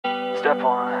Step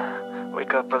 1,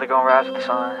 wake up early, gonna rise with the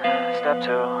sun. Step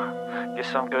 2, get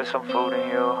some good, some food in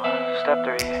you. Step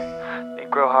 3, think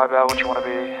real hard about what you wanna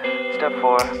be. Step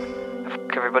 4,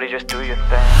 fuck everybody, just do your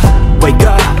thing. Wake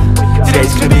up,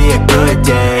 today's gonna be a good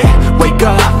day. Wake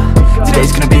up,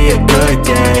 today's gonna be a good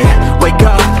day. Wake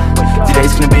up,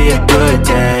 today's gonna be a good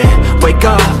day. Wake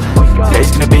up,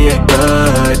 today's gonna be a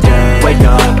good day. Wake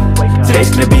up, today's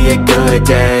gonna be a good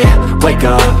day. Wake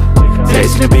up,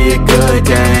 today's gonna be a good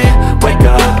day. Wake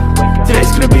up,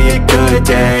 today's gonna be a good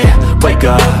day. Wake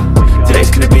up,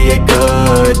 today's gonna be a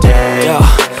good day. Yo,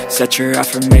 set your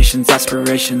affirmations,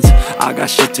 aspirations. I got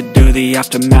shit to do, the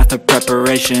aftermath of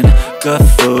preparation. Good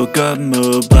food, good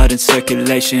mood, blood in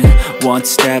circulation. One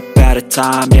step at a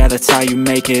time, yeah, that's how you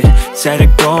make it. Set a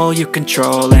goal you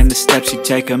control and the steps you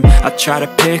take them. I try to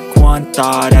pick one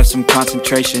thought, have some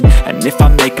concentration. And if I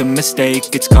make a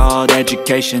mistake, it's called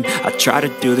education. I try to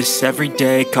do this every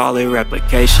day, call it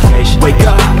replication. Wake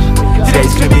up,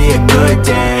 today's gonna be a good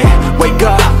day. Wake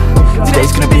up,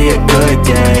 today's gonna be a good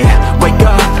day. Wake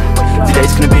up,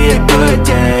 today's gonna be a good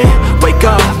day. Wake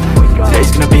up,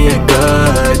 today's gonna be a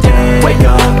good day. Wake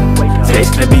up,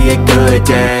 today's gonna be a good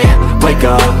day. Wake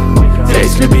up,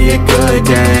 today's gonna be a good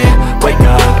day. Wake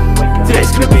up,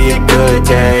 today's gonna be a good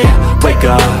day. Wake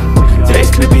up,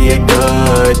 today's gonna be a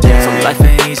good day. So life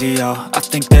ain't easy, yo, I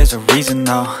think there's a reason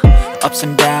though. Ups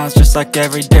and downs, just like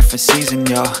every different season,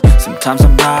 yo. Sometimes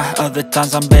I'm high, other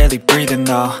times I'm barely breathing,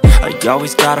 though. I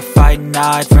always gotta fight and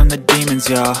hide from the demons,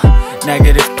 yo.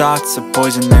 Negative thoughts are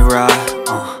poison, they rot.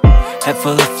 Head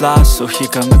full of flies, so here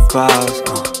come the clouds.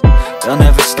 They'll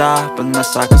never stop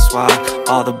unless I can swap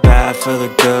all the bad for the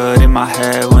good in my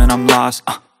head when I'm lost.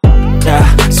 Yeah,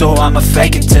 so I'ma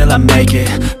fake it till I make it.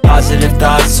 Positive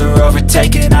thoughts are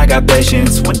overtaken, I got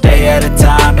patience. One day at a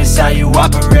time is how you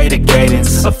operate a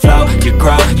cadence. A flow, you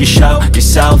grow, you show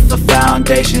yourself a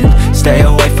foundation. Stay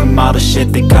away from all the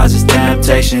shit that causes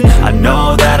temptation. I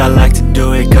know that I like to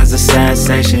do it cause it's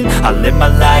sensation. I live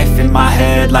my life in my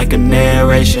head like a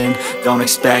narration. Don't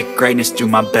expect greatness, do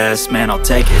my best, man, I'll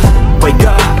take it. Wake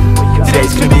up,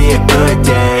 today's gonna be a good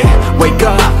day. Wake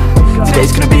up,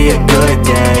 today's gonna be a good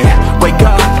day. Wake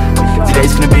up,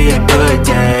 today's gonna be a good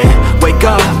day. Wake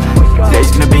up,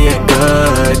 today's gonna be a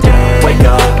good day. Wake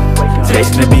up, today's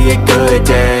gonna be a good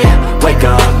day. Wake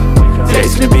up,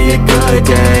 today's gonna be a good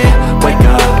day. Wake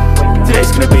up,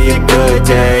 today's gonna be a good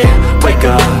day. Wake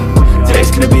up,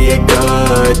 today's gonna be a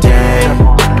good day.